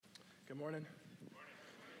Good morning.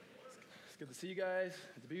 It's good to see you guys,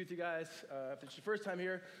 good to be with you guys. If it's your first time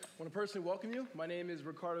here, I want to personally welcome you. My name is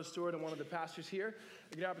Ricardo Stewart. I'm one of the pastors here.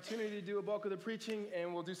 I get an opportunity to do a bulk of the preaching,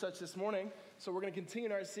 and we'll do such this morning. So we're going to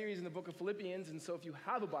continue our series in the book of Philippians, and so if you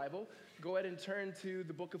have a Bible, go ahead and turn to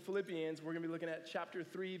the book of Philippians. We're going to be looking at chapter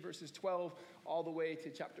 3, verses 12, all the way to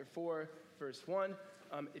chapter 4, verse 1.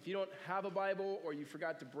 If you don't have a Bible or you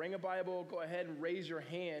forgot to bring a Bible, go ahead and raise your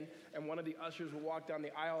hand, and one of the ushers will walk down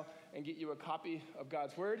the aisle and get you a copy of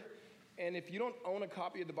God's Word. And if you don't own a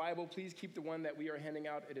copy of the Bible, please keep the one that we are handing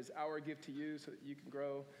out. It is our gift to you so that you can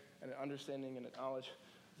grow in an understanding and a knowledge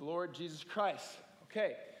of the Lord Jesus Christ.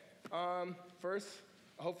 Okay, first,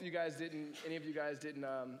 hopefully any of you guys didn't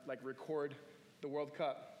record the World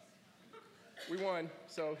Cup. We won,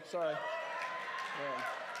 so sorry. Man.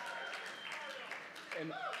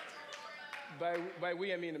 And by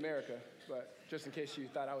we, I mean America, but just in case you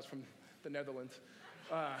thought I was from the Netherlands.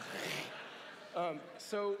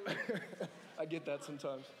 So I get that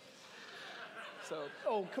sometimes. So,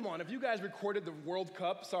 oh, come on. If you guys recorded the World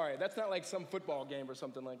Cup, sorry, that's not like some football game or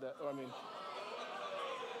something like that.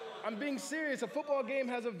 I'm being serious. A football game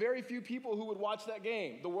has a very few people who would watch that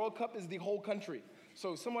game. The World Cup is the whole country.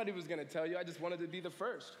 So somebody was going to tell you. I just wanted to be the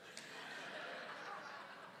first.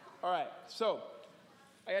 All right, so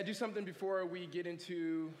I got to do something before we get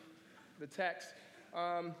into the text.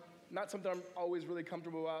 Not something I'm always really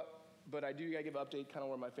comfortable about, but I do got to give an update kind of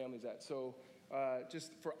where my family's at. So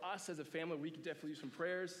just for us as a family, we could definitely use some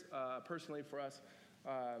prayers, personally for us.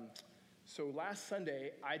 So last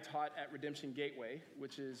Sunday, I taught at Redemption Gateway,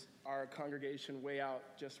 which is our congregation way out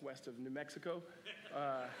just west of New Mexico.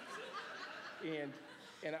 And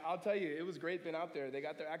I'll tell you, it was great being out there. They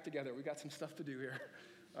got their act together. We got some stuff to do here.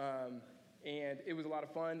 And it was a lot of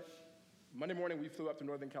fun. Monday morning, we flew up to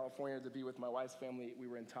Northern California to be with my wife's family. We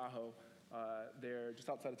were in Tahoe, there, just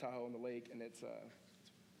outside of Tahoe on the lake, and it's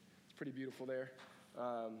pretty beautiful there.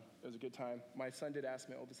 It was a good time. My son did ask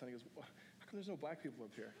me, oldest son, he goes, well, how come there's no black people up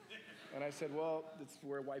here? And I said, well, it's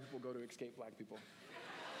where white people go to escape black people.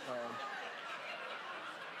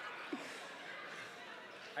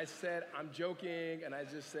 I said, I'm joking, and I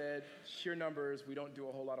just said, sheer numbers, we don't do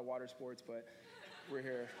a whole lot of water sports, but we're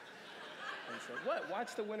here. And so, what?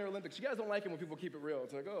 Watch the Winter Olympics. You guys don't like it when people keep it real.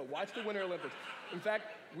 It's like, oh, watch the Winter Olympics. In fact,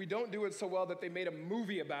 we don't do it so well that they made a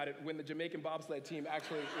movie about it when the Jamaican bobsled team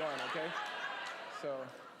actually won, okay? So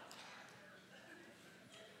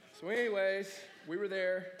anyways, we were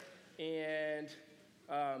there, and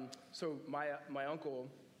so my uncle,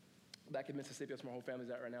 back in Mississippi, that's where my whole family's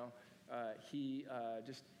at right now, he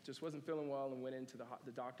just wasn't feeling well and went into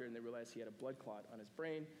the doctor, and they realized he had a blood clot on his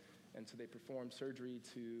brain, and so they performed surgery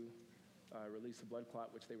to release the blood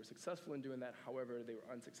clot, which they were successful in doing that. However, they were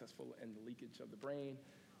unsuccessful in the leakage of the brain,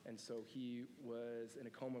 and so he was in a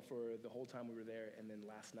coma for the whole time we were there, and then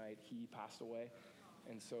last night he passed away.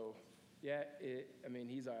 And so,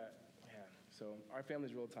 so our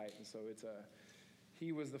family's real tight, and so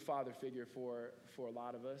he was the father figure for a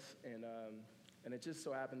lot of us, and it just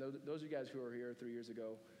so happened, those of you guys who were here 3 years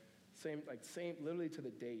ago, same, literally to the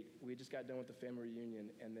date, we just got done with the family reunion,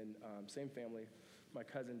 and then same family, my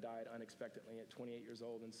cousin died unexpectedly at 28 years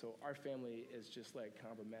old, and so our family is just like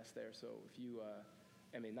kind of a mess there. So if you,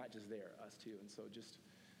 not just there, us too, and so just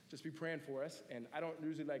be praying for us. And I don't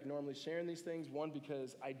usually like normally sharing these things, one,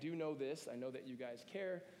 because I do know this, I know that you guys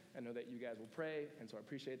care, I know that you guys will pray, and so I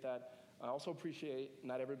appreciate that. I also appreciate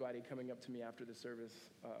not everybody coming up to me after the service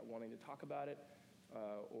wanting to talk about it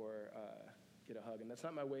or get a hug, and that's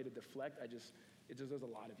not my way to deflect, it just there's a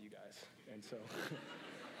lot of you guys, and so,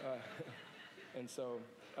 and so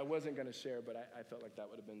I wasn't going to share, but I felt like that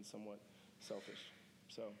would have been somewhat selfish.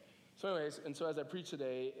 So anyways, and so as I preach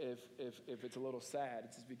today, if it's a little sad,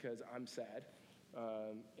 it's just because I'm sad,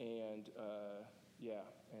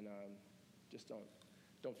 just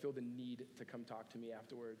don't feel the need to come talk to me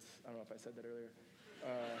afterwards. I don't know if I said that earlier.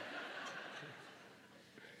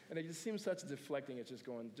 And it just seems such deflecting. It's just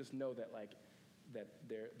going, just know that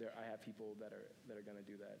that I have people that are going to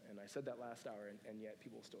do that. And I said that last hour, and yet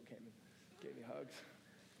people still came and gave me hugs,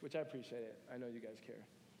 which I appreciate it. I know you guys care.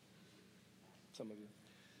 Some of you.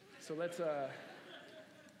 So let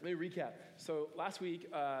me recap. So last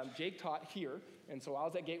week, Jake taught here, and so I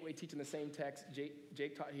was at Gateway teaching the same text.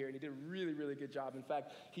 Jake taught here, and he did a really, really good job. In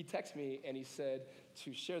fact, he texted me, and he said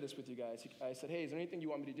to share this with you guys. I said, hey, is there anything you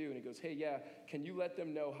want me to do? And he goes, hey, yeah, can you let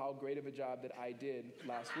them know how great of a job that I did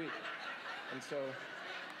last week? And so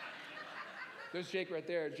there's Jake right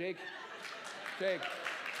there. Jake.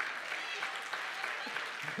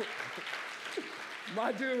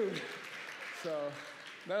 My dude. So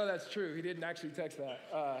none of that's true. He didn't actually text that.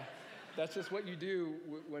 That's just what you do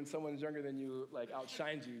when someone's younger than you, like,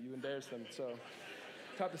 outshines you. You embarrass them. So,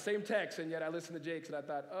 taught the same text, and yet I listened to Jake's, and I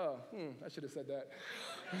thought, I should have said that.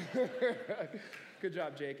 Good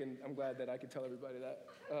job, Jake, and I'm glad that I could tell everybody that.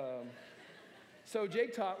 So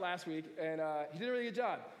Jake taught last week, and he did a really good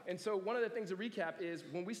job. And so one of the things to recap is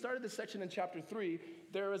when we started this section in chapter 3,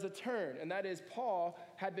 there was a turn, and that is Paul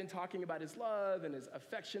had been talking about his love and his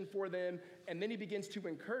affection for them, and then he begins to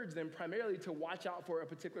encourage them primarily to watch out for a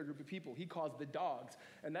particular group of people. He calls the dogs,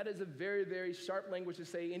 and that is a very, very sharp language to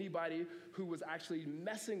say anybody who was actually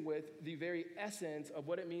messing with the very essence of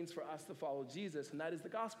what it means for us to follow Jesus, and that is the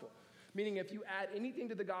gospel. Meaning if you add anything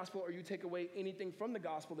to the gospel or you take away anything from the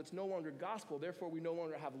gospel, that's no longer gospel. Therefore, we no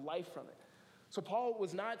longer have life from it. So Paul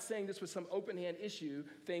was not saying this was some open-hand issue,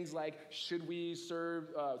 things like, should we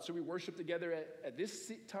worship together at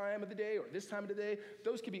this time of the day or this time of the day?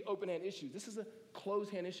 Those could be open-hand issues. This is a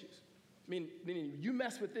closed-hand issues. Meaning you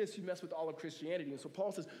mess with this, you mess with all of Christianity. And so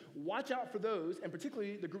Paul says, watch out for those, and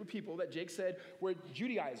particularly the group of people that Jake said were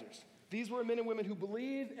Judaizers. These were men and women who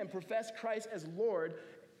believed and professed Christ as Lord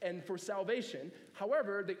and for salvation.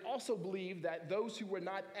 However, they also believed that those who were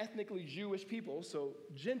not ethnically Jewish people, so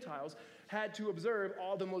Gentiles, had to observe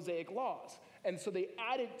all the Mosaic laws. And so they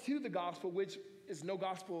added to the gospel, which is no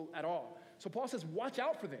gospel at all. So Paul says, watch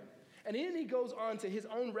out for them. And then he goes on to his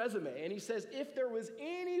own resume, and he says, if there was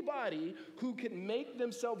anybody who could make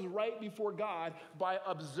themselves right before God by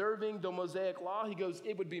observing the Mosaic law, he goes,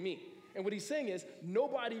 it would be me. And what he's saying is,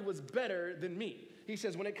 nobody was better than me. He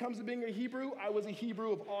says, when it comes to being a Hebrew, I was a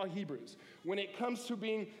Hebrew of all Hebrews. When it comes to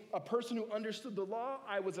being a person who understood the law,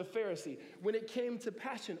 I was a Pharisee. When it came to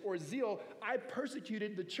passion or zeal, I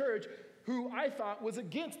persecuted the church who I thought was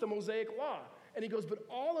against the Mosaic law. And he goes, but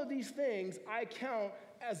all of these things I count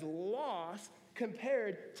as loss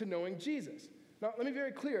compared to knowing Jesus. Now, let me be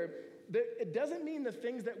very clear. It doesn't mean the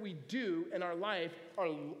things that we do in our life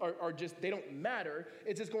are just, they don't matter.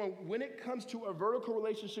 It's just going, when it comes to a vertical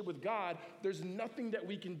relationship with God, there's nothing that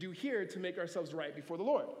we can do here to make ourselves right before the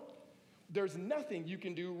Lord. There's nothing you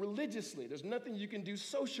can do religiously. There's nothing you can do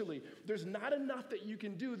socially. There's not enough that you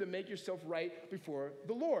can do to make yourself right before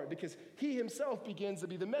the Lord, because he himself begins to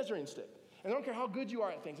be the measuring stick. And I don't care how good you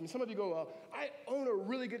are at things. I mean, some of you go, well, I own a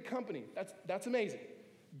really good company. That's amazing.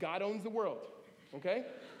 God owns the world, okay?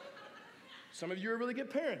 Some of you are really good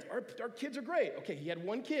parents. Our kids are great. Okay, he had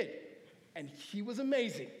one kid, and he was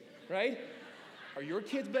amazing, right? Are your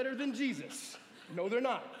kids better than Jesus? No, they're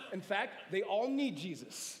not. In fact, they all need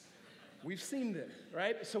Jesus. We've seen them,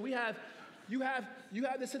 right? So you have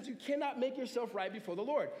this sense you cannot make yourself right before the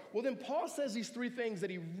Lord. Well, then Paul says these three things that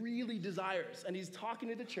he really desires, and he's talking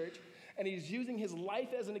to the church, and he's using his life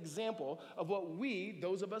as an example of what we,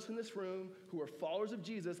 those of us in this room who are followers of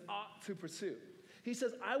Jesus, ought to pursue. He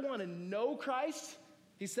says, I want to know Christ.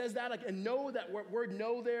 He says that, and know, that word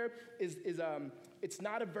know there is it's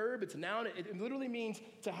not a verb, it's a noun. It literally means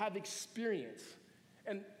to have experience.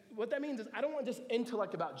 And what that means is I don't want just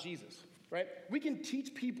intellect about Jesus, right? We can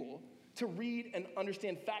teach people to read and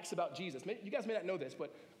understand facts about Jesus. You guys may not know this,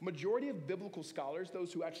 but majority of biblical scholars,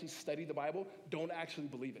 those who actually study the Bible, don't actually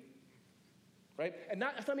believe it. Right? And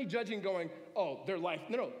that's not me judging going, oh, their life.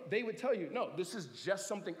 No, they would tell you, no, this is just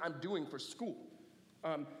something I'm doing for school.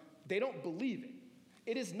 They don't believe it.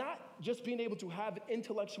 It is not just being able to have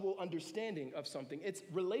intellectual understanding of something. It's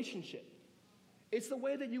relationship. It's the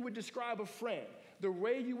way that you would describe a friend, the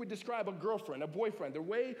way you would describe a girlfriend, a boyfriend, the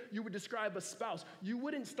way you would describe a spouse. You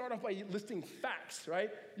wouldn't start off by listing facts, right?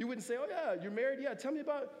 You wouldn't say, oh, yeah, you're married? Yeah, tell me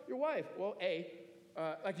about your wife. Well,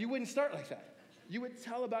 you wouldn't start like that. You would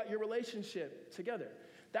tell about your relationship together.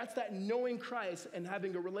 That's that knowing Christ and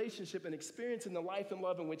having a relationship and experiencing the life and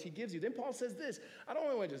love in which he gives you. Then Paul says this, I don't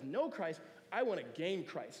want to just know Christ, I want to gain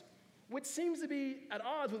Christ, which seems to be at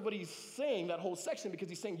odds with what he's saying, that whole section, because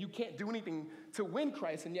he's saying you can't do anything to win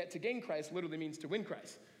Christ, and yet to gain Christ literally means to win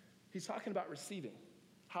Christ. He's talking about receiving,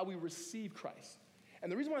 how we receive Christ. And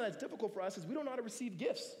the reason why that's difficult for us is we don't know how to receive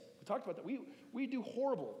gifts. We talked about that. We do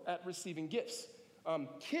horrible at receiving gifts.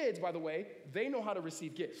 Kids, by the way, they know how to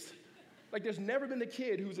receive gifts. Like, there's never been the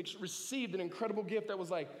kid who's received an incredible gift that was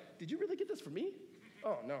like, did you really get this for me?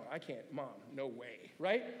 Oh, no, I can't. Mom, no way,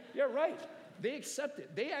 right? Yeah, right. They accept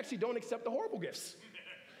it. They actually don't accept the horrible gifts.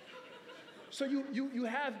 So you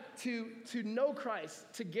have to know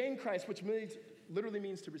Christ, to gain Christ, which literally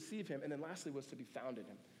means to receive him, and then lastly was to be found in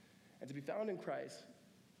him. And to be found in Christ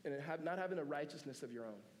and not having a righteousness of your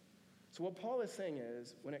own. So what Paul is saying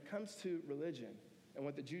is, when it comes to religion, and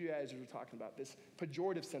what the Judaizers were talking about, this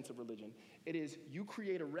pejorative sense of religion. It is you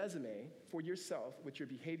create a resume for yourself with your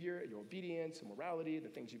behavior, your obedience, your morality, the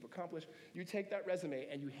things you've accomplished. You take that resume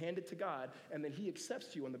and you hand it to God, and then he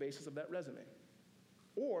accepts you on the basis of that resume.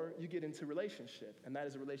 Or you get into relationship, and that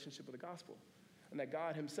is a relationship with the gospel. And that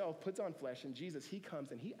God himself puts on flesh, and Jesus, he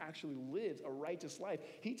comes and he actually lives a righteous life.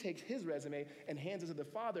 He takes his resume and hands it to the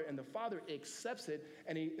Father, and the Father accepts it,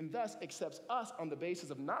 and thus accepts us on the basis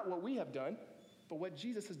of not what we have done, but what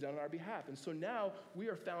Jesus has done on our behalf. And so now we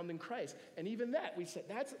are found in Christ. And even that, we said,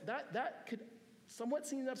 that could somewhat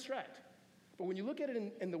seem abstract. But when you look at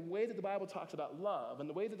it in the way that the Bible talks about love, and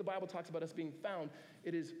the way that the Bible talks about us being found,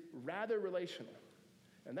 it is rather relational.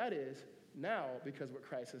 And that is, now, because what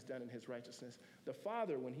Christ has done in his righteousness, the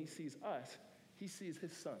Father, when he sees us, he sees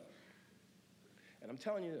his Son. And I'm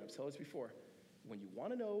telling you, I've told this before, when you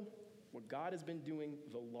want to know what God has been doing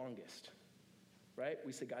the longest, right?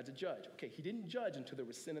 We say God's a judge. Okay, he didn't judge until there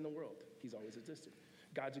was sin in the world. He's always existed.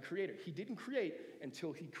 God's a creator. He didn't create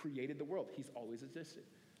until he created the world. He's always existed.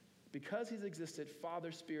 Because he's existed,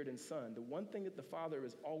 Father, Spirit, and Son, the one thing that the Father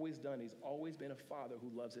has always done, he's always been a father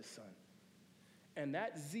who loves his Son. And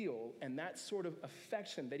that zeal and that sort of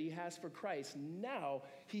affection that he has for Christ, now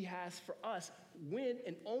he has for us when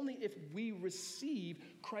and only if we receive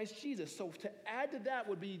Christ Jesus. So to add to that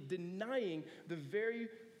would be denying the very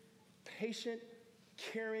patient,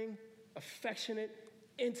 caring, affectionate,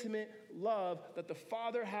 intimate love that the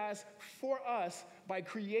Father has for us by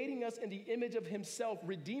creating us in the image of himself,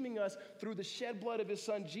 redeeming us through the shed blood of his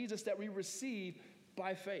Son, Jesus, that we receive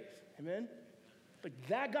by faith. Amen? Like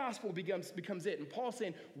that gospel becomes it. And Paul's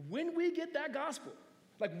saying, when we get that gospel,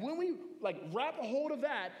 like when we wrap a hold of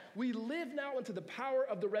that, we live now into the power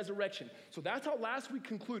of the resurrection. So that's how last week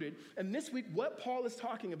concluded. And this week, what Paul is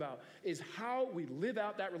talking about is how we live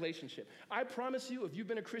out that relationship. I promise you, if you've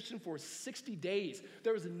been a Christian for 60 days,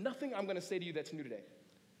 there is nothing I'm going to say to you that's new today.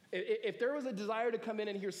 If there was a desire to come in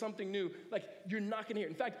and hear something new, like you're not going to hear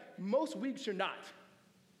it. In fact, most weeks you're not.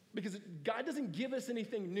 Because God doesn't give us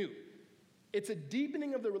anything new. It's a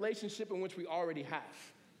deepening of the relationship in which we already have.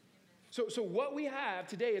 So what we have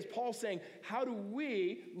today is Paul saying, how do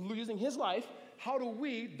we, using his life, how do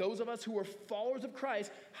we, those of us who are followers of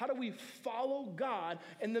Christ, how do we follow God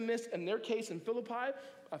in the midst, in their case in Philippi,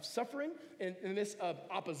 of suffering, in the midst of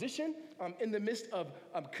opposition, in the midst of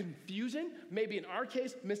confusion, maybe in our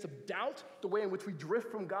case, midst of doubt, the way in which we drift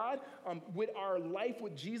from God, with our life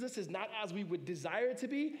with Jesus is not as we would desire it to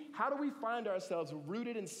be. How do we find ourselves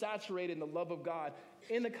rooted and saturated in the love of God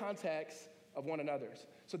in the context of one another's?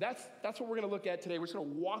 So that's what we're going to look at today. We're just going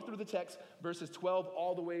to walk through the text, verses 12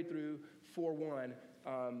 all the way through 4:1.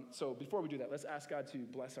 So before we do that, let's ask God to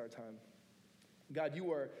bless our time. God,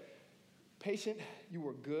 you are patient, you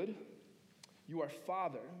are good, you are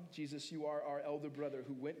Father. Jesus, you are our elder brother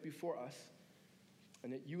who went before us,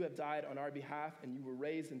 and that you have died on our behalf, and you were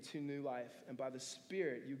raised into new life, and by the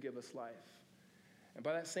Spirit you give us life. And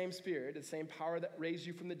by that same Spirit, the same power that raised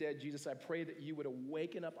you from the dead, Jesus, I pray that you would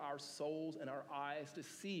awaken up our souls and our eyes to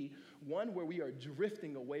see, one, where we are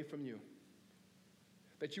drifting away from you.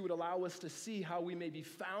 That you would allow us to see how we may be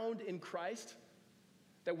found in Christ.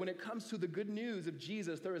 That when it comes to the good news of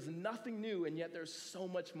Jesus, there is nothing new, and yet there's so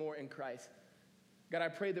much more in Christ. God, I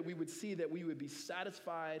pray that we would see that we would be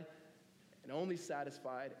satisfied and only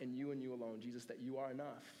satisfied in you and you alone, Jesus, that you are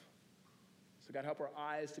enough. So God, help our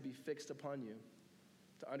eyes to be fixed upon you,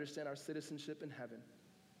 to understand our citizenship in heaven,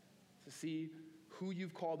 to see who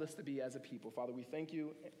you've called us to be as a people. Father, we thank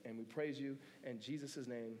you and we praise you in Jesus'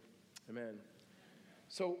 name, amen.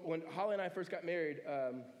 So when Holly and I first got married,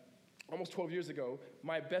 almost 12 years ago,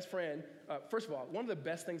 my best friend, first of all, one of the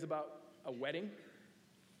best things about a wedding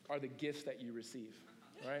are the gifts that you receive,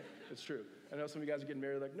 right? It's true. I know some of you guys are getting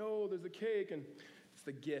married like, no, there's the cake, and it's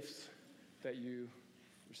the gifts that you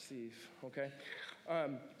receive, okay?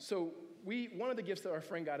 So one of the gifts that our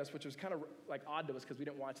friend got us, which was kind of like odd to us because we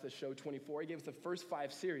didn't watch the show 24, he gave us the first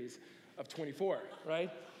 5 series of 24,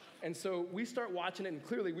 right? And so we start watching it, and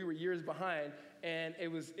clearly we were years behind, and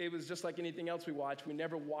it was just like anything else we watched. We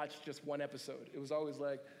never watched just one episode. It was always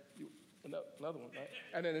like, another one, right?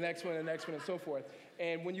 And then the next one, and the next one, and so forth.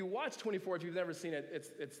 And when you watch 24, if you've never seen it,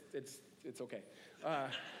 it's okay.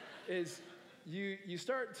 You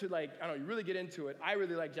start to you really get into it. I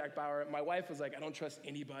really like Jack Bauer. My wife was like, I don't trust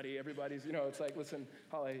anybody. Everybody's, it's like, listen,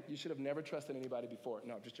 Holly, you should have never trusted anybody before.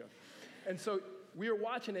 No, I'm just joking. And so we were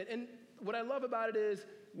watching it, and what I love about it is,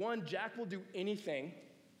 one, Jack will do anything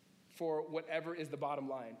for whatever is the bottom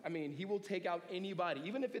line. I mean, he will take out anybody,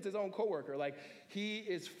 even if it's his own coworker. Like, he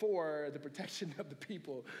is for the protection of the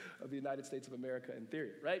people of the United States of America in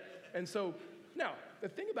theory, right? And so Now, the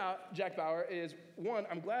thing about Jack Bauer is, one,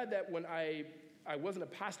 I'm glad that when I wasn't a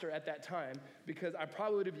pastor at that time, because I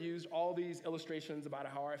probably would have used all these illustrations about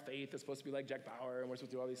how our faith is supposed to be like Jack Bauer and we're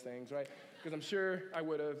supposed to do all these things, right? Because I'm sure I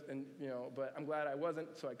would have, and but I'm glad I wasn't,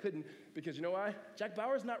 so I couldn't, because you know why? Jack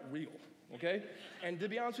Bauer is not real, okay? And to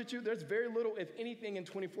be honest with you, there's very little, if anything, in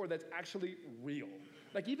 24 that's actually real.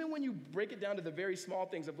 Like, even when you break it down to the very small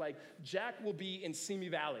things of, like, Jack will be in Simi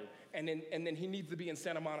Valley, and then he needs to be in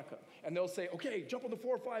Santa Monica. And they'll say, okay, jump on the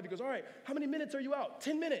 405. He goes, all right, how many minutes are you out?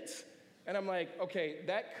 10 minutes. And I'm like, okay,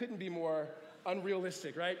 that couldn't be more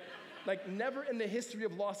unrealistic, right? Like, never in the history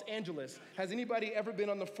of Los Angeles has anybody ever been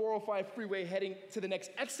on the 405 freeway heading to the next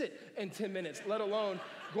exit in 10 minutes, let alone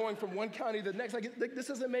going from one county to the next. Like, this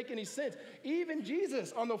doesn't make any sense. Even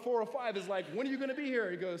Jesus on the 405 is like, when are you going to be here?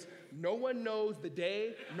 He goes, no one knows the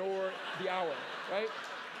day nor the hour, right?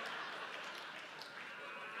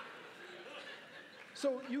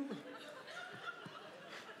 So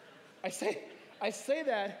I say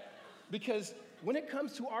that because when it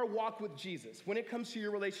comes to our walk with Jesus, when it comes to your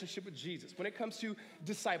relationship with Jesus, when it comes to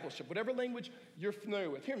discipleship, whatever language you're familiar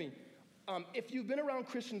with, hear me. If you've been around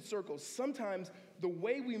Christian circles, sometimes the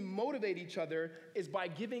way we motivate each other is by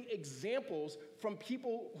giving examples from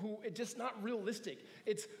people who it's just not realistic.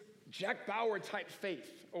 It's Jack Bauer type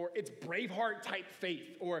faith, or it's Braveheart type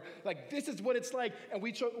faith, or like this is what it's like. And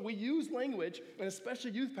we use language, and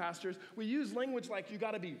especially youth pastors, we use language like you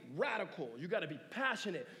got to be radical, you got to be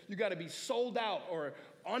passionate, you got to be sold out or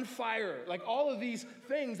on fire, like all of these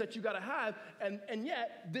things that you got to have. And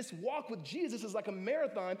yet this walk with Jesus is like a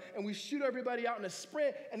marathon, and we shoot everybody out in a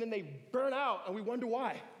sprint, and then they burn out, and we wonder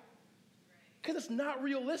why. Because it's not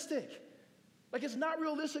realistic. Like, it's not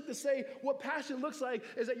realistic to say what passion looks like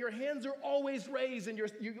is that your hands are always raised and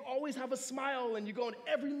you always have a smile and you go on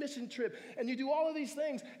every mission trip and you do all of these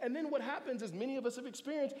things. And then what happens, as many of us have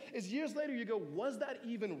experienced, is years later you go, was that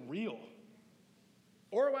even real?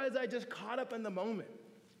 Or was I just caught up in the moment?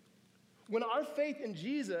 When our faith in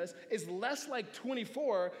Jesus is less like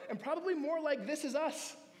 24 and probably more like This Is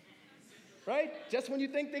Us, right? Just when you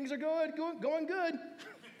think things are going good,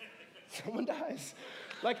 someone dies.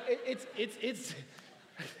 Like, it's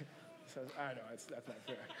I know, that's not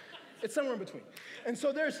fair. It's somewhere in between. And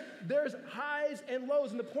so there's highs and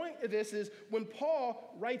lows. And the point of this is when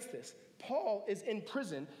Paul writes this, Paul is in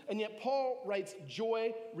prison, and yet Paul writes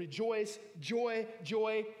joy, rejoice, joy,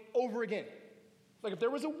 joy over again. Like, if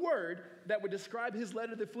there was a word that would describe his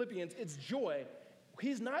letter to the Philippians, it's joy.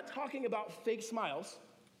 He's not talking about fake smiles,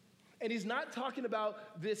 and he's not talking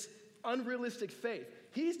about this unrealistic faith.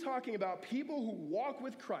 He's talking about people who walk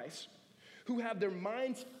with Christ, who have their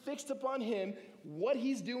minds fixed upon him, what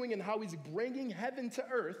he's doing and how he's bringing heaven to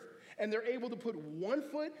earth, and they're able to put one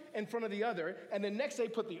foot in front of the other, and the next day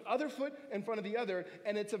put the other foot in front of the other,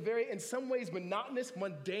 and it's a very, in some ways, monotonous,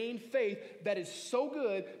 mundane faith that is so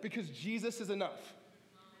good because Jesus is enough.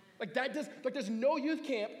 Like, there's no youth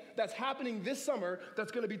camp that's happening this summer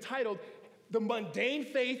that's going to be titled The Mundane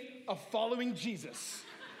Faith of Following Jesus,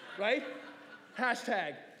 right?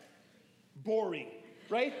 Hashtag boring,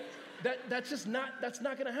 right? That's not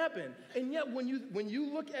going to happen. And yet when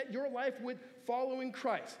you look at your life with following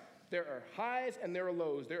Christ, there are highs and there are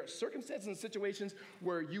lows. There are circumstances and situations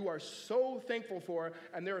where you are so thankful for,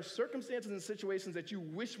 and there are circumstances and situations that you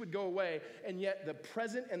wish would go away, and yet the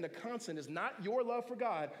present and the constant is not your love for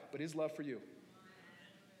God, but his love for you.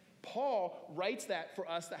 Paul writes that for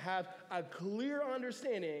us to have a clear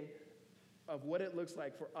understanding of what it looks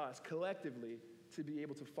like for us collectively to be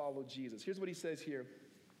able to follow Jesus. Here's what he says here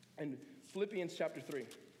in Philippians chapter 3,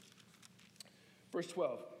 verse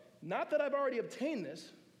 12. Not that I've already obtained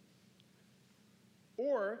this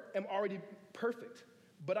or am already perfect,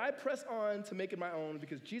 but I press on to make it my own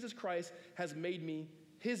because Jesus Christ has made me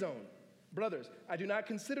his own. Brothers, I do not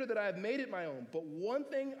consider that I have made it my own, but one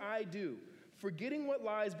thing I do, forgetting what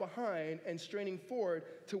lies behind and straining forward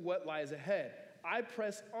to what lies ahead. I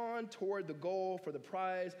press on toward the goal for the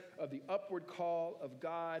prize of the upward call of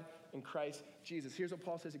God in Christ Jesus. Here's what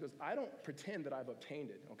Paul says. He goes, I don't pretend that I've obtained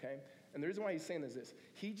it, okay? And the reason why he's saying is this.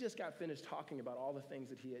 He just got finished talking about all the things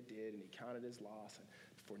that he had did, and he counted his loss, and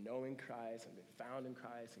for knowing Christ, and being found in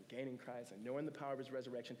Christ, and gaining Christ, and knowing the power of his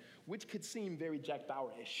resurrection, which could seem very Jack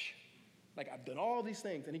Bauer-ish. Like, I've done all these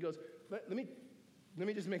things. And he goes, let me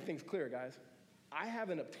just make things clear, guys. I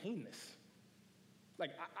haven't obtained this.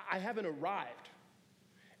 Like, I haven't arrived.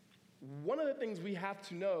 One of the things we have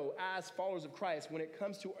to know as followers of Christ when it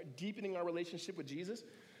comes to deepening our relationship with Jesus,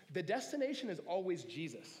 the destination is always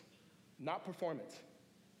Jesus, not performance.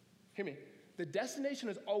 Hear me. The destination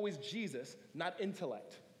is always Jesus, not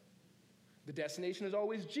intellect. The destination is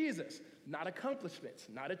always Jesus, not accomplishments,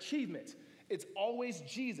 not achievements. It's always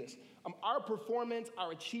Jesus. Our performance,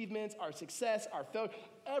 our achievements, our success, our failure,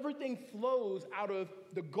 everything flows out of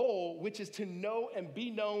the goal, which is to know and be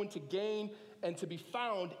known, to gain and to be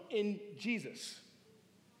found in Jesus.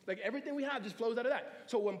 Like everything we have just flows out of that.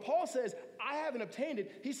 So when Paul says, I haven't obtained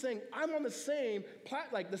it, he's saying, I'm on the same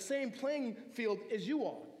playing field as you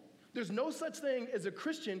are. There's no such thing as a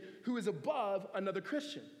Christian who is above another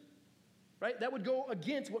Christian. Right? That would go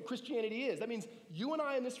against what Christianity is. That means you and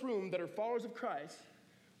I in this room that are followers of Christ,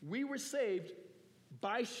 we were saved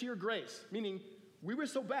by sheer grace, meaning we were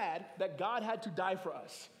so bad that God had to die for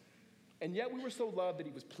us. And yet we were so loved that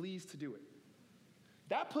he was pleased to do it.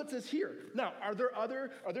 That puts us here. Now, are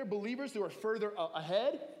there believers who are further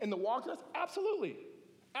ahead in the walk with us? Absolutely.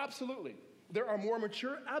 Absolutely. There are more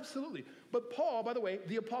mature? Absolutely. But Paul, by the way,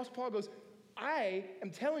 the Apostle Paul goes, I am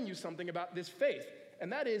telling you something about this faith.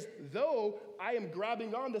 And that is, though I am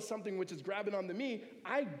grabbing onto something which is grabbing onto me,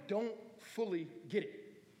 I don't fully get it.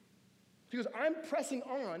 He goes, I'm pressing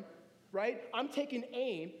on, right? I'm taking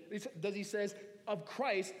aim, he says, of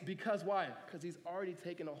Christ, because why? Because he's already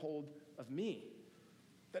taken a hold of me.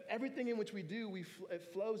 That everything in which we do, it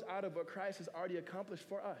flows out of what Christ has already accomplished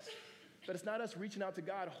for us. That it's not us reaching out to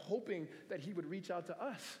God hoping that he would reach out to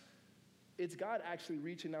us. It's God actually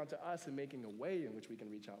reaching out to us and making a way in which we can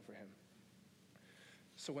reach out for him.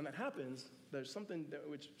 So when that happens, there's something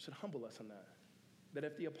which should humble us on that. That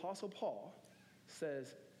if the Apostle Paul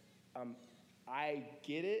says, I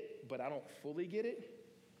get it, but I don't fully get it,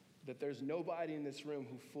 that there's nobody in this room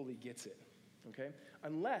who fully gets it, okay?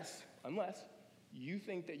 Unless you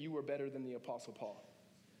think that you were better than the Apostle Paul,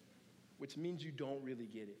 which means you don't really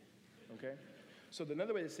get it, okay? So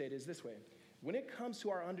another way to say it is this way. When it comes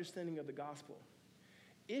to our understanding of the gospel,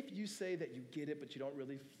 if you say that you get it, but you don't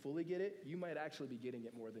really fully get it, you might actually be getting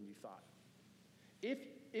it more than you thought.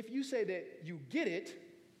 If you say that you get it,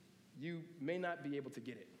 you may not be able to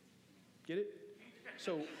get it. Get it?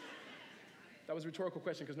 So that was a rhetorical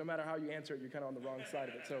question because no matter how you answer it, you're kind of on the wrong side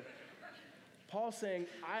of it. So Paul's saying,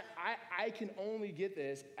 I can only get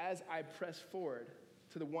this as I press forward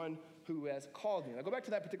to the one who has called me. Now go back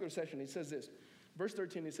to that particular section. He says this. Verse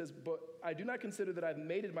 13, he says, but I do not consider that I've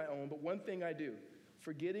made it my own, but one thing I do,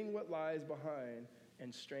 forgetting what lies behind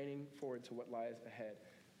and straining forward to what lies ahead.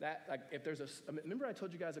 That, like, if there's remember I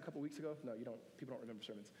told you guys a couple weeks ago? No, you don't. People don't remember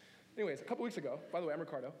sermons. Anyways, a couple weeks ago, by the way, I'm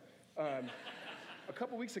Ricardo. A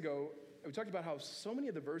couple weeks ago, we talked about how so many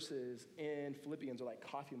of the verses in Philippians are like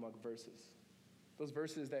coffee mug verses. Those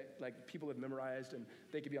verses that like people have memorized and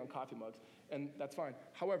they could be on coffee mugs, and that's fine.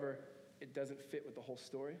 However, it doesn't fit with the whole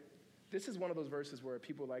story. This is one of those verses where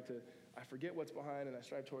people like to, I forget what's behind and I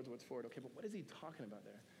strive towards what's forward. Okay, but what is he talking about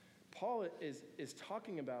there? Paul is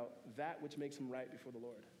talking about that which makes him right before the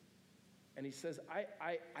Lord. And he says,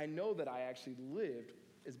 I know that I actually lived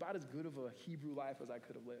is about as good of a Hebrew life as I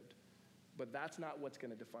could have lived. But that's not what's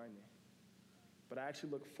going to define me. But I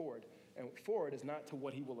actually look forward. And forward is not to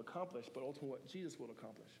what he will accomplish, but ultimately what Jesus will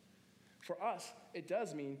accomplish. For us, it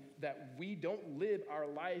does mean that we don't live our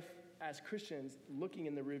life as Christians looking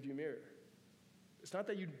in the rearview mirror. It's not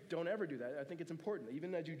that you don't ever do that. I think it's important.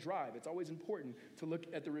 Even as you drive, it's always important to look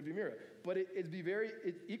at the rearview mirror. But it's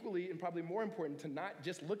equally and probably more important to not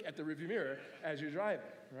just look at the rearview mirror as you're driving,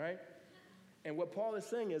 right? And what Paul is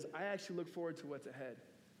saying is, I actually look forward to what's ahead.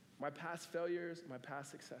 My past failures, my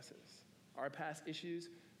past successes, our past issues,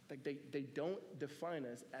 like they don't define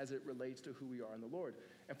us as it relates to who we are in the Lord.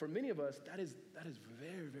 And for many of us, that is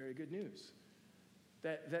very, very good news.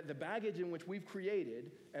 That the baggage in which we've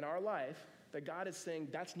created in our life, that God is saying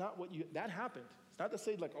that happened. It's not to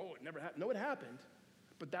say like, oh, it never happened. No, it happened.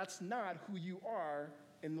 But that's not who you are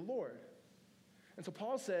in the Lord. And so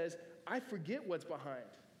Paul says, I forget what's behind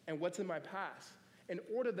and what's in my past in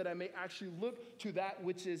order that I may actually look to that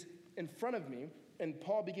which is in front of me. And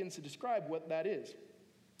Paul begins to describe what that is.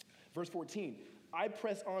 Verse 14, I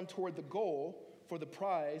press on toward the goal for the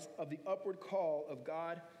prize of the upward call of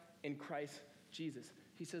God in Christ Jesus.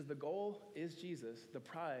 He says the goal is Jesus. The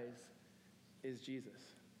prize is Jesus.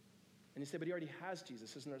 And you say, but he already has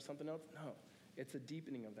Jesus. Isn't there something else? No, it's a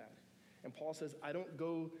deepening of that. And Paul says, I don't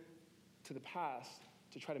go to the past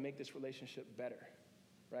to try to make this relationship better,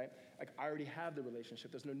 right? Like, I already have the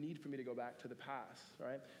relationship. There's no need for me to go back to the past,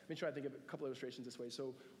 right? Let me try to think of a couple illustrations this way.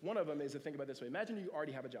 So one of them is to think about this way. Imagine you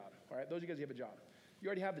already have a job, all right? Those of you guys who have a job. You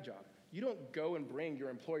already have the job. You don't go and bring your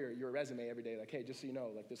employer your resume every day, like, hey, just so you know,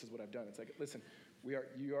 like, this is what I've done. It's like, listen,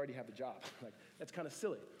 you already have the job. Like, that's kind of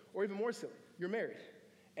silly. Or even more silly, you're married,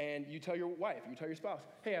 and you tell your wife, you tell your spouse,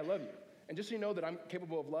 hey, I love you. And just so you know that I'm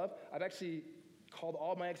capable of love, I've actually called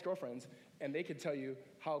all my ex-girlfriends, and they could tell you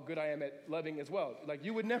how good I am at loving as well. Like,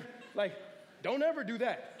 you would never, like, don't ever do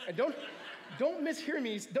that. And don't mishear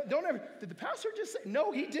me. Don't ever, did the pastor just say?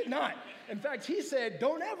 No, he did not. In fact, he said,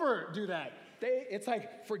 don't ever do that. It's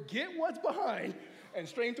like, forget what's behind and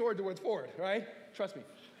strain toward what's forward, right? Trust me.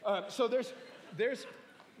 So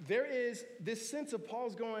there is this sense of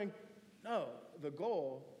Paul's going, no, the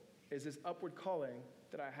goal is this upward calling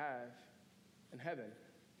that I have in heaven.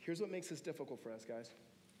 Here's what makes this difficult for us, guys.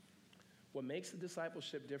 What makes the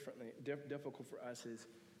discipleship difficult for us is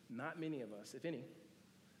not many of us, if any,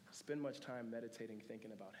 spend much time meditating,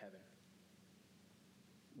 thinking about heaven.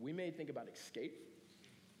 We may think about escape,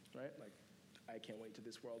 right? Like, I can't wait till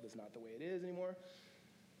this world is not the way it is anymore.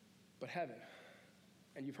 But heaven,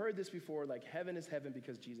 and you've heard this before, like heaven is heaven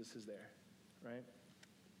because Jesus is there, right?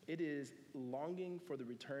 It is longing for the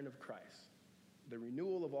return of Christ, the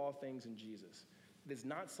renewal of all things in Jesus. It is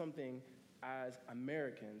not something as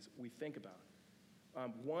Americans we think about.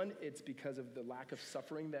 One, it's because of the lack of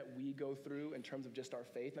suffering that we go through in terms of just our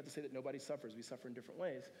faith. Not to say that nobody suffers, we suffer in different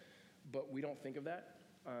ways, but we don't think of that.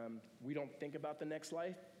 We don't think about the next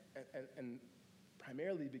life, and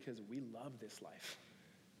primarily because we love this life.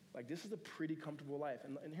 Like, this is a pretty comfortable life.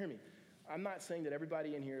 And hear me, I'm not saying that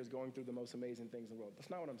everybody in here is going through the most amazing things in the world. That's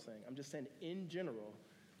not what I'm saying. I'm just saying, in general,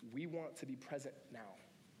 we want to be present now.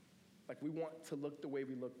 Like, we want to look the way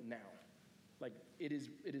we look now. Like, it is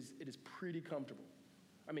pretty comfortable.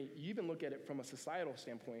 I mean, you even look at it from a societal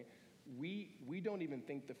standpoint, we don't even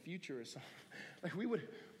think the future is, like,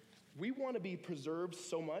 we want to be preserved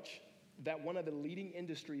so much that one of the leading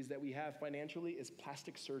industries that we have financially is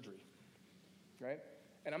plastic surgery, right?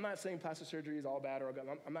 And I'm not saying plastic surgery is all bad, or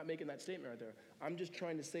I'm not making that statement right there. I'm just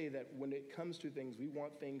trying to say that when it comes to things, we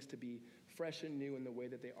want things to be fresh and new in the way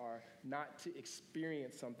that they are, not to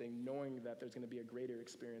experience something knowing that there's going to be a greater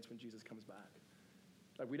experience when Jesus comes back.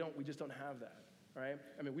 Like, we just don't have that, right?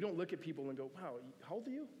 I mean, we don't look at people and go, wow, how old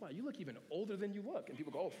are you? Wow, you look even older than you look. And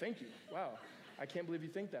people go, oh, thank you. Wow, I can't believe you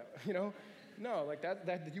think that, you know? No, like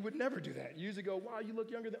that you would never do that. You usually go, wow, you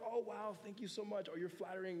look younger than, oh, wow, thank you so much. Oh, you're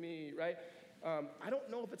flattering me, right? I don't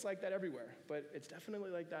know if it's like that everywhere, but it's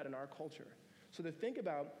definitely like that in our culture. So to think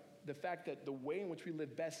about the fact that the way in which we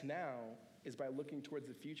live best now is by looking towards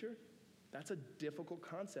the future, that's a difficult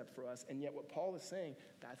concept for us. And yet what Paul is saying,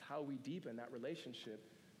 that's how we deepen that relationship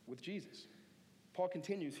with Jesus. Paul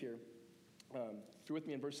continues here, through with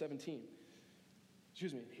me in verse 17.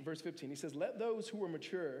 Verse 15. He says, let those who are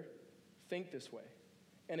mature think this way.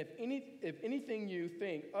 And if anything you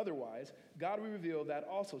think otherwise, God will reveal that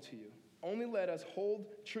also to you. Only let us hold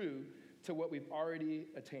true to what we've already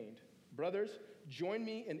attained. Brothers, join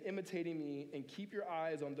me in imitating me and keep your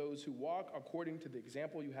eyes on those who walk according to the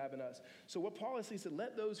example you have in us. So what Paul is saying, he said,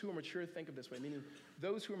 let those who are mature think of this way, meaning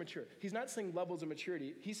those who are mature. He's not saying levels of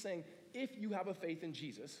maturity. He's saying if you have a faith in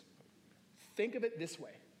Jesus, think of it this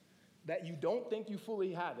way, that you don't think you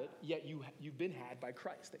fully have it, yet you've been had by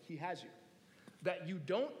Christ, that he has you. That you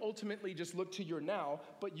don't ultimately just look to your now,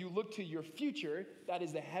 but you look to your future. That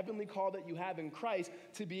is the heavenly call that you have in Christ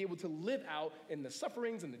to be able to live out in the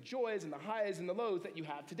sufferings and the joys and the highs and the lows that you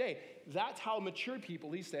have today. That's how mature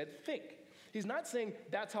people, he said, think. He's not saying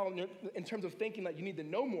that's how, in terms of thinking that you need to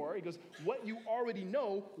know more. He goes, what you already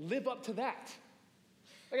know, live up to that.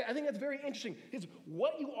 Like, I think that's very interesting. It's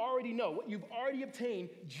what you already know, what you've already obtained,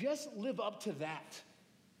 just live up to that.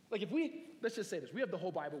 Like let's just say this, we have the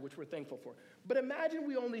whole Bible, which we're thankful for. But imagine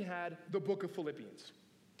we only had the book of Philippians.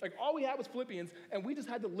 Like, all we had was Philippians, and we just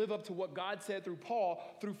had to live up to what God said through Paul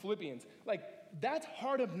through Philippians. Like, that's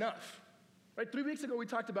hard enough. Right? 3 weeks ago, we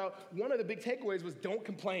talked about one of the big takeaways was don't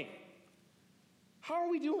complain. How are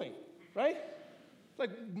we doing? Right? Like,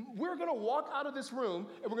 we're going to walk out of this room,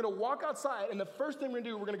 and we're going to walk outside, and the first thing we're going to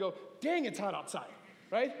do, we're going to go, dang, it's hot outside.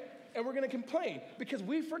 Right? And we're going to complain because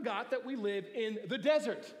we forgot that we live in the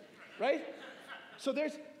desert. Right? So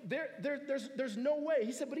there's no way.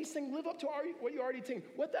 He said, but he's saying live up to what you already attained.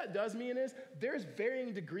 What that does mean is there's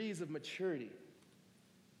varying degrees of maturity.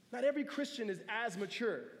 Not every Christian is as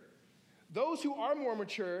mature. Those who are more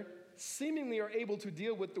mature seemingly are able to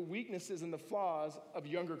deal with the weaknesses and the flaws of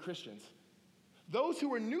younger Christians. Those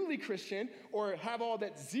who are newly Christian or have all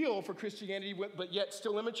that zeal for Christianity but yet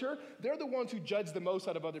still immature, they're the ones who judge the most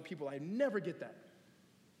out of other people. I never get that.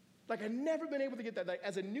 Like, I've never been able to get that. Like,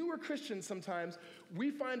 as a newer Christian, sometimes we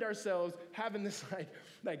find ourselves having this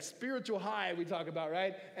like spiritual high we talk about,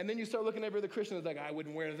 right? And then you start looking at other Christians like, I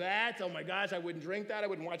wouldn't wear that. Oh my gosh, I wouldn't drink that. I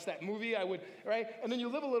wouldn't watch that movie. I would, right? And then you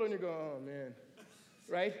live a little and you go, oh man,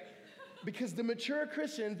 right? Because the mature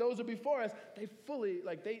Christians, those are before us, they fully,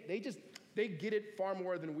 like, they get it far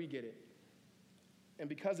more than we get it. And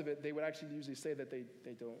because of it, they would actually usually say that they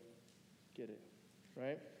don't get it,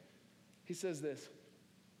 right? He says this.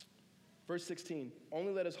 Verse 16,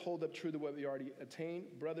 only let us hold up true to what we already attained.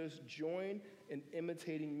 Brothers, join in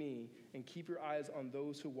imitating me and keep your eyes on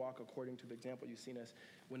those who walk according to the example you've seen us.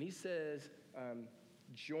 When he says,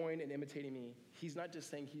 join in imitating me, he's not just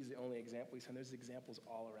saying he's the only example. He's saying there's examples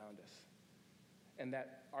all around us. And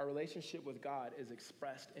that our relationship with God is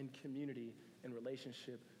expressed in community and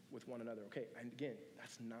relationship with one another. Okay, and again,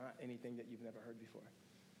 that's not anything that you've never heard before.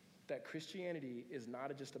 That Christianity is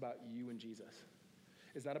not just about you and Jesus.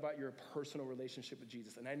 It's not about your personal relationship with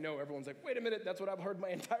Jesus. And I know everyone's like, wait a minute, that's what I've heard my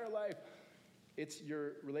entire life. It's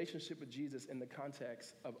your relationship with Jesus in the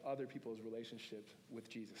context of other people's relationships with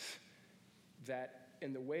Jesus. That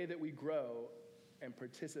in the way that we grow and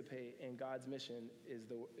participate in God's mission is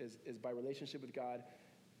by relationship with God,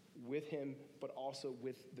 with him, but also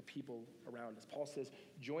with the people around us. Paul says,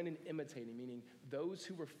 join in imitating, meaning those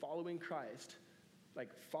who were following Christ, like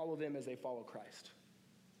follow them as they follow Christ.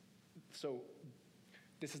 So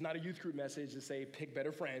this is not a youth group message to say pick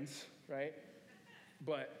better friends, right?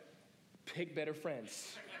 But pick better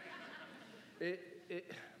friends. Here's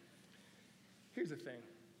the thing.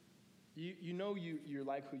 You know you're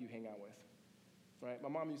like who you hang out with, right? My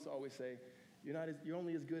mom used to always say, you're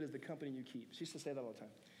only as good as the company you keep. She used to say that all the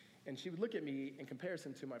time. And she would look at me in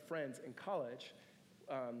comparison to my friends in college.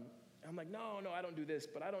 I'm like, no, I don't do this,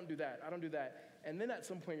 but I don't do that. And then at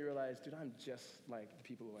some point you realize, dude, I'm just like the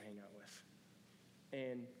people who I hang out with.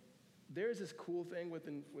 And there's this cool thing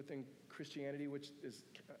within Christianity, which is,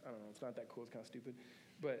 I don't know, it's not that cool, it's kind of stupid.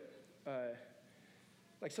 But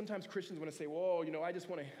like sometimes Christians want to say, well,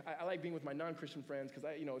 I like being with my non-Christian friends because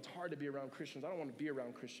it's hard to be around Christians. I don't want to be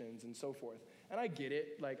around Christians and so forth. And I get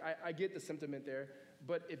it. Like I get the sentiment there.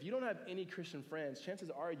 But if you don't have any Christian friends, chances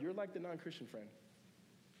are you're like the non-Christian friend.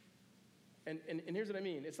 And here's what I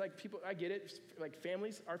mean. It's like people, I get it. Like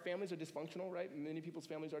families, our families are dysfunctional, right? Many people's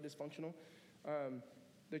families are dysfunctional.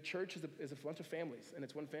 The church is a bunch of families, and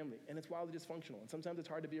it's one family, and it's wildly dysfunctional. And sometimes it's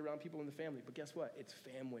hard to be around people in the family, but guess what? It's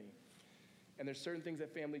family. And there's certain things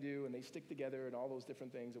that family do, and they stick together, and all those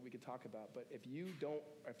different things that we could talk about. But if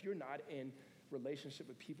you're not in relationship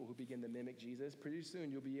with people who begin to mimic Jesus, pretty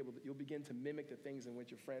soon you'll begin to mimic the things in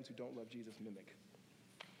which your friends who don't love Jesus mimic,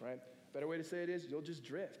 right? Better way to say it is you'll just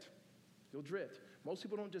drift. You'll drift. Most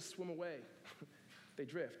people don't just swim away. They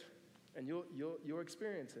drift, and you'll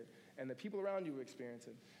experience it. And the people around you will experience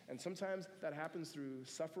it. And sometimes that happens through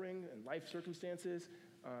suffering and life circumstances,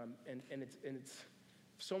 and it's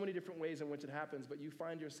so many different ways in which it happens, but you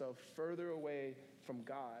find yourself further away from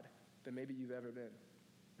God than maybe you've ever been.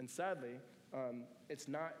 And sadly, it's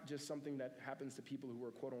not just something that happens to people who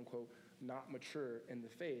are quote-unquote not mature in the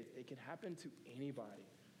faith. It can happen to anybody.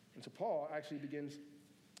 And so Paul actually begins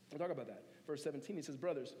to talk about that. Verse 17, he says,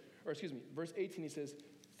 verse 18, he says,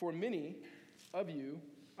 for many of you,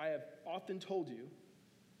 I have often told you,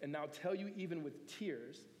 and now tell you even with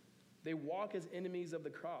tears, they walk as enemies of the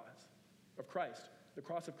cross of Christ.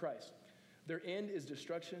 Their end is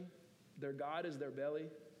destruction, their God is their belly,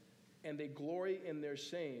 and they glory in their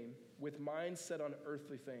shame with minds set on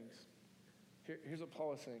earthly things. Here's what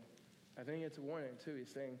Paul is saying. I think it's a warning too.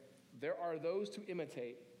 He's saying there are those to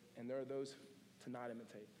imitate, and there are those to not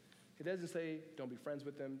imitate. He doesn't say don't be friends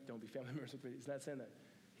with them, don't be family members with them. He's not saying that.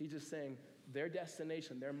 He's just saying their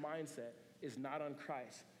destination, their mindset is not on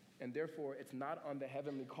Christ, and therefore it's not on the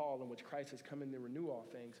heavenly call in which Christ has come in to renew all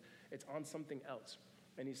things. It's on something else.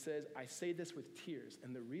 And he says, I say this with tears.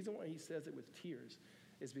 And the reason why he says it with tears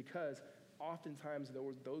is because oftentimes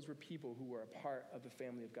those were people who were a part of the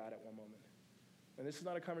family of God at one moment. And this is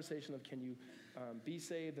not a conversation of can you be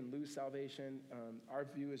saved and lose salvation. Our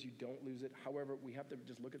view is you don't lose it. However, we have to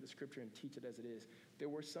just look at the scripture and teach it as it is. There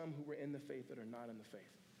were some who were in the faith that are not in the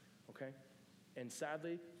faith, okay? And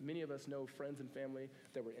sadly, many of us know friends and family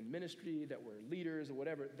that were in ministry, that were leaders or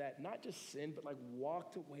whatever, that not just sinned, but like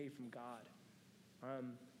walked away from God.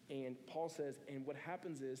 And Paul says, and what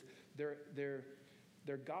happens is their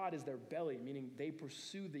God is their belly, meaning they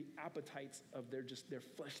pursue the appetites of their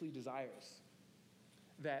fleshly desires.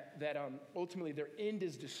 That ultimately their end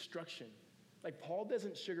is destruction. Like Paul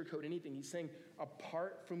doesn't sugarcoat anything. He's saying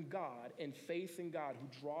apart from God and faith in God who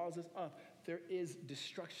draws us up, there is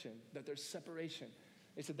destruction, that there's separation.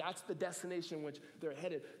 They said that's the destination in which they're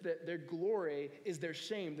headed. That their glory is their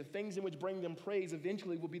shame. The things in which bring them praise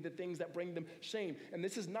eventually will be the things that bring them shame. And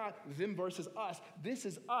this is not them versus us. This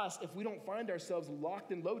is us if we don't find ourselves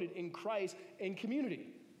locked and loaded in Christ in community.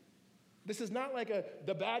 This is not like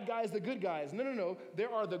the bad guys, the good guys. No.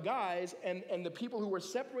 There are the guys and the people who were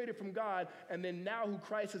separated from God, and then now who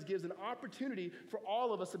Christ gives an opportunity for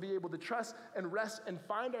all of us to be able to trust and rest and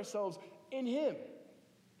find ourselves in him.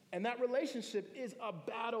 And that relationship is a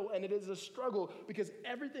battle and it is a struggle because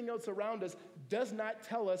everything else around us does not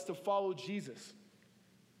tell us to follow Jesus.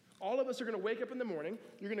 All of us are going to wake up in the morning,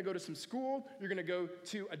 you're going to go to some school, you're going to go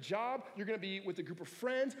to a job, you're going to be with a group of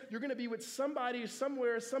friends, you're going to be with somebody,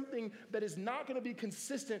 somewhere, something that is not going to be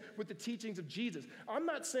consistent with the teachings of Jesus. I'm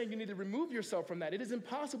not saying you need to remove yourself from that. It is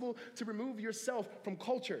impossible to remove yourself from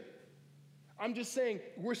culture. I'm just saying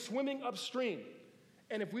we're swimming upstream.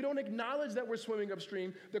 And if we don't acknowledge that we're swimming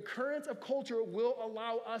upstream, the currents of culture will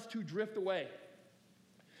allow us to drift away.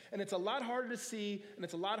 And it's a lot harder to see, and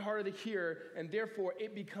it's a lot harder to hear, and therefore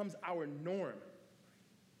it becomes our norm.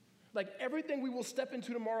 Like everything we will step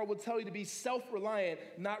into tomorrow will tell you to be self-reliant,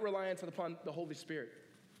 not reliant upon the Holy Spirit.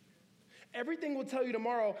 Everything will tell you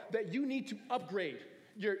tomorrow that you need to upgrade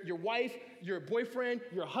your wife, your boyfriend,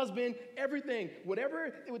 your husband, everything. Whatever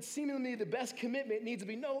it would seem to me the best commitment needs to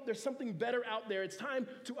be, no, there's something better out there. It's time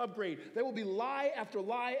to upgrade. There will be lie after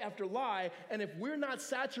lie after lie, and if we're not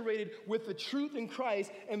saturated with the truth in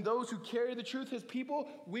Christ and those who carry the truth, his people,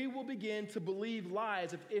 we will begin to believe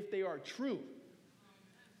lies if they are true.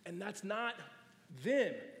 And that's not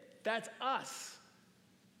them. That's us.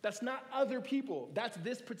 That's not other people. That's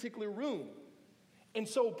this particular room. And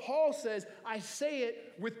so Paul says, I say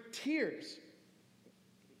it with tears.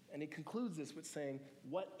 And he concludes this with saying,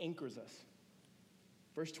 what anchors us?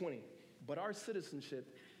 Verse 20, but our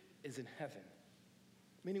citizenship is in heaven.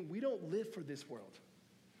 Meaning we don't live for this world.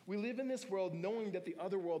 We live in this world knowing that the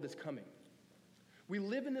other world is coming. We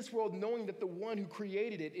live in this world knowing that the one who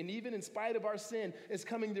created it, and even in spite of our sin, is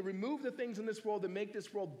coming to remove the things in this world to make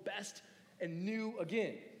this world best and new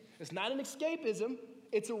again. It's not an escapism.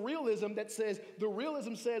 It's a realism that says, the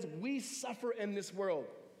realism says we suffer in this world.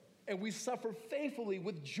 And we suffer faithfully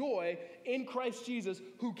with joy in Christ Jesus,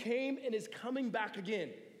 who came and is coming back again.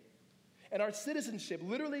 And our citizenship,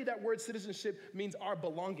 literally that word citizenship means our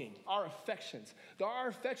belonging, our affections. Our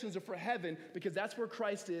affections are for heaven because that's where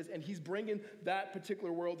Christ is, and he's bringing that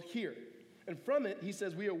particular world here. And from it, he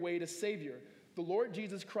says we await a Savior, the Lord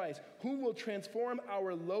Jesus Christ, whom will transform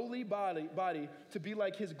our lowly body to be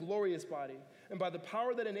like his glorious body, and by the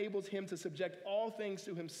power that enables him to subject all things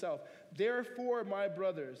to himself. Therefore, my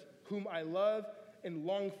brothers, whom I love and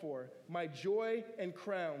long for, my joy and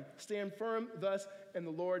crown, stand firm thus in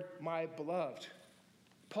the Lord, my beloved.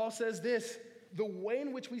 Paul says this, the way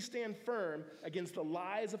in which we stand firm against the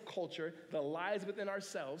lies of culture, the lies within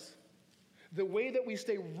ourselves, the way that we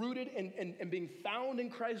stay rooted and being found in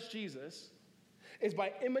Christ Jesus is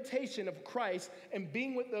by imitation of Christ and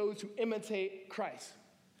being with those who imitate Christ.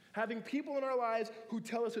 Having people in our lives who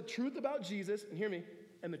tell us the truth about Jesus, and hear me,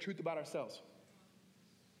 and the truth about ourselves.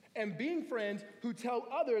 And being friends who tell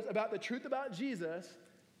others about the truth about Jesus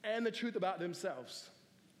and the truth about themselves.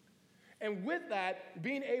 And with that,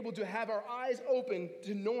 being able to have our eyes open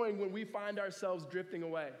to knowing when we find ourselves drifting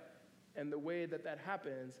away. And the way that that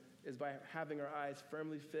happens is by having our eyes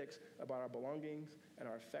firmly fixed about our belongings and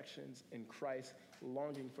our affections in Christ,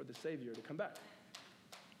 longing for the Savior to come back.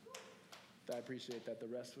 I appreciate that. The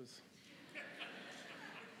rest was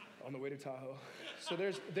on the way to Tahoe. So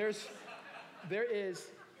there is,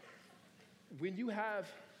 when you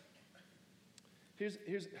have, here's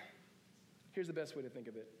the best way to think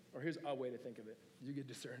of it, or here's a way to think of it. You get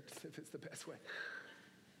discerned if it's the best way.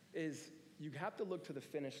 Is you have to look to the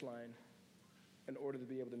finish line in order to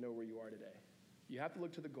be able to know where you are today. You have to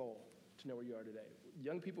look to the goal to know where you are today.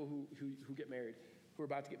 Young people who get married, who are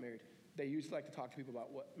about to get married, they usually like to talk to people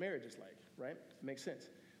about what marriage is like, right? It makes sense.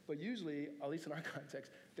 But usually, at least in our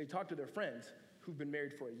context, they talk to their friends who've been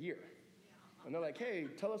married for a year. And they're like, hey,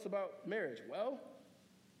 tell us about marriage. Well,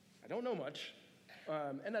 I don't know much.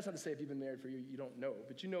 And that's not to say if you've been married for a year, you don't know.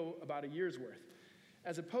 But you know about a year's worth.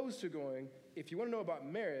 As opposed to going, if you want to know about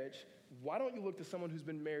marriage, why don't you look to someone who's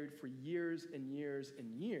been married for years and years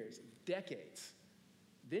and years, decades?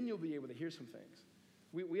 Then you'll be able to hear some things.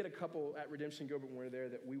 We had a couple at Redemption Gilbert when we were there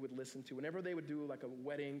that we would listen to. Whenever they would do like a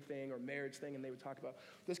wedding thing or marriage thing, and they would talk about,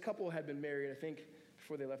 this couple had been married, I think,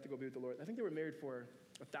 before they left to go be with the Lord. I think they were married for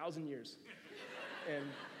 1,000 years.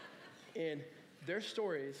 And their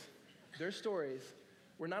stories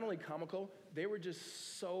were not only comical, they were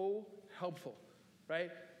just so helpful,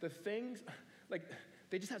 right? The things, like,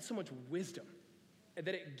 they just had so much wisdom. And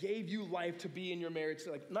that it gave you life to be in your marriage.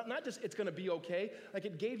 So like, not just it's going to be okay, like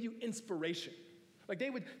it gave you inspiration. Like they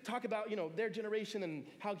would talk about, their generation and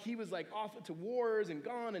how he was like off to wars and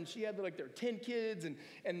gone, and she had like their 10 kids. And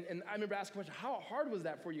I remember asking a question, how hard was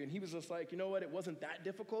that for you? And he was just like, you know what, it wasn't that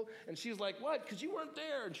difficult. And she's like, what? Because you weren't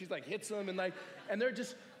there. And she's like, hits them. And they're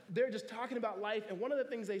just talking about life. And one of the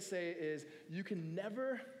things they say is, you can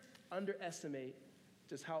never underestimate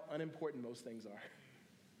just how unimportant most things are.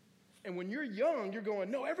 And when you're young, you're going,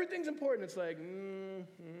 no, everything's important. It's like,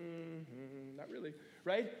 not really,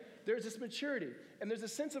 right? There's this maturity. And there's a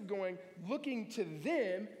sense of going, looking to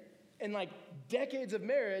them, and like decades of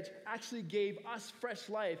marriage actually gave us fresh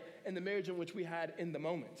life in the marriage in which we had in the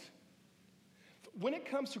moment. When it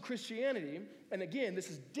comes to Christianity, and again, this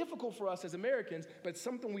is difficult for us as Americans, but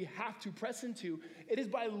something we have to press into, it is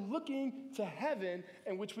by looking to heaven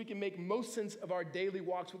in which we can make most sense of our daily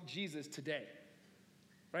walks with Jesus today.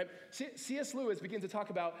 Right? C.S. Lewis begins to talk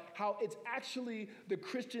about how it's actually the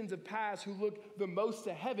Christians of past who look the most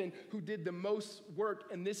to heaven who did the most work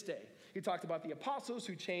in this day. He talked about the apostles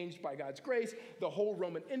who changed by God's grace the whole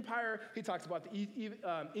Roman Empire. He talks about the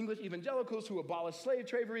English evangelicals who abolished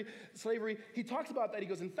slavery. He talks about that. He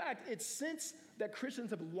goes, in fact, it's since that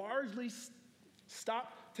Christians have largely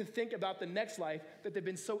stopped to think about the next life that they've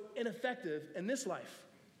been so ineffective in this life.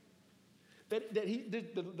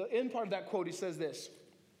 The end part of that quote, he says this: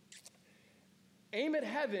 aim at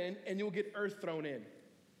heaven and you'll get earth thrown in.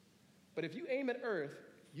 But if you aim at earth,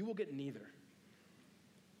 you will get neither.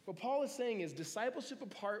 What Paul is saying is discipleship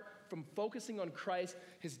apart from focusing on Christ,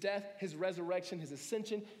 his death, his resurrection, his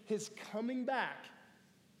ascension, his coming back,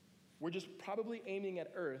 we're just probably aiming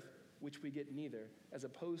at earth, which we get neither, as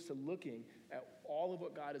opposed to looking at all of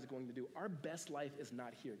what God is going to do. Our best life is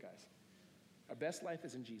not here, guys. Our best life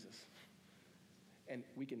is in Jesus. And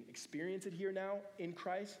we can experience it here now in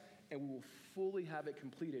Christ, and we will fully have it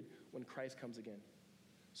completed when Christ comes again.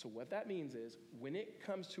 So what that means is, when it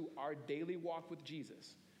comes to our daily walk with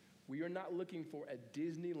Jesus, we are not looking for a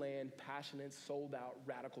Disneyland, passionate, sold-out,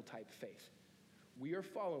 radical type faith. We are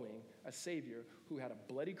following a Savior who had a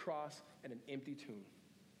bloody cross and an empty tomb,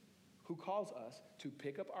 who calls us to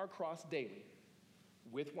pick up our cross daily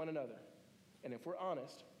with one another. And if we're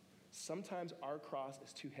honest, sometimes our cross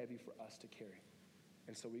is too heavy for us to carry.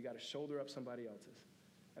 And so we got to shoulder up somebody else's.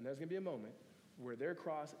 And there's going to be a moment where their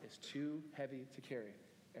cross is too heavy to carry,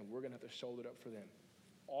 and we're going to have to shoulder it up for them.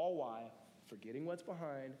 All while forgetting what's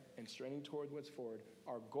behind and straining toward what's forward,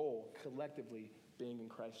 our goal collectively being in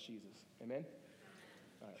Christ Jesus. Amen?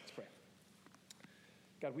 All right, let's pray.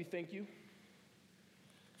 God, we thank you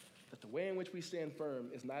that the way in which we stand firm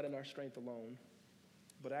is not in our strength alone,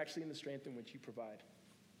 but actually in the strength in which you provide.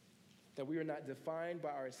 That we are not defined by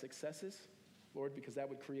our successes, Lord, because that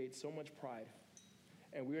would create so much pride.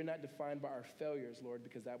 And we are not defined by our failures, Lord,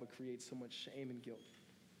 because that would create so much shame and guilt.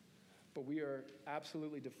 But we are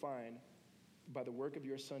absolutely defined by the work of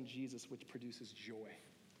your Son, Jesus, which produces joy.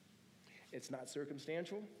 It's not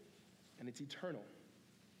circumstantial, and it's eternal.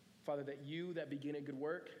 Father, that you that begin a good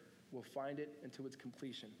work will find it until its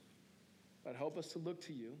completion. Lord, help us to look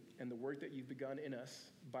to you and the work that you've begun in us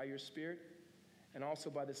by your Spirit, and also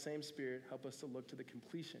by the same Spirit, help us to look to the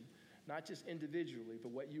completion, not just individually,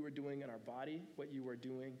 but what you are doing in our body, what you are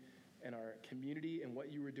doing in our community, and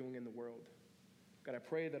what you are doing in the world. God, I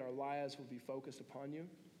pray that our lives will be focused upon you,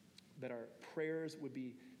 that our prayers would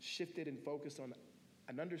be shifted and focused on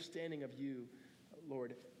an understanding of you,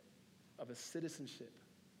 Lord, of a citizenship,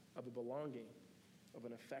 of a belonging, of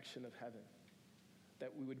an affection of heaven,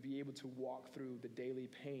 that we would be able to walk through the daily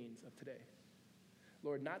pains of today.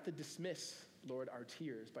 Lord, not to dismiss, Lord, our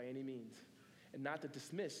tears by any means, and not to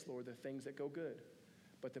dismiss, Lord, the things that go good,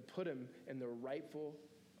 but to put them in the rightful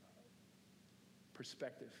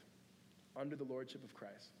perspective under the lordship of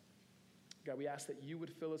Christ. God, we ask that you would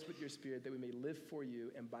fill us with your Spirit, that we may live for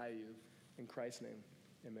you and by you. In Christ's name,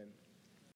 amen.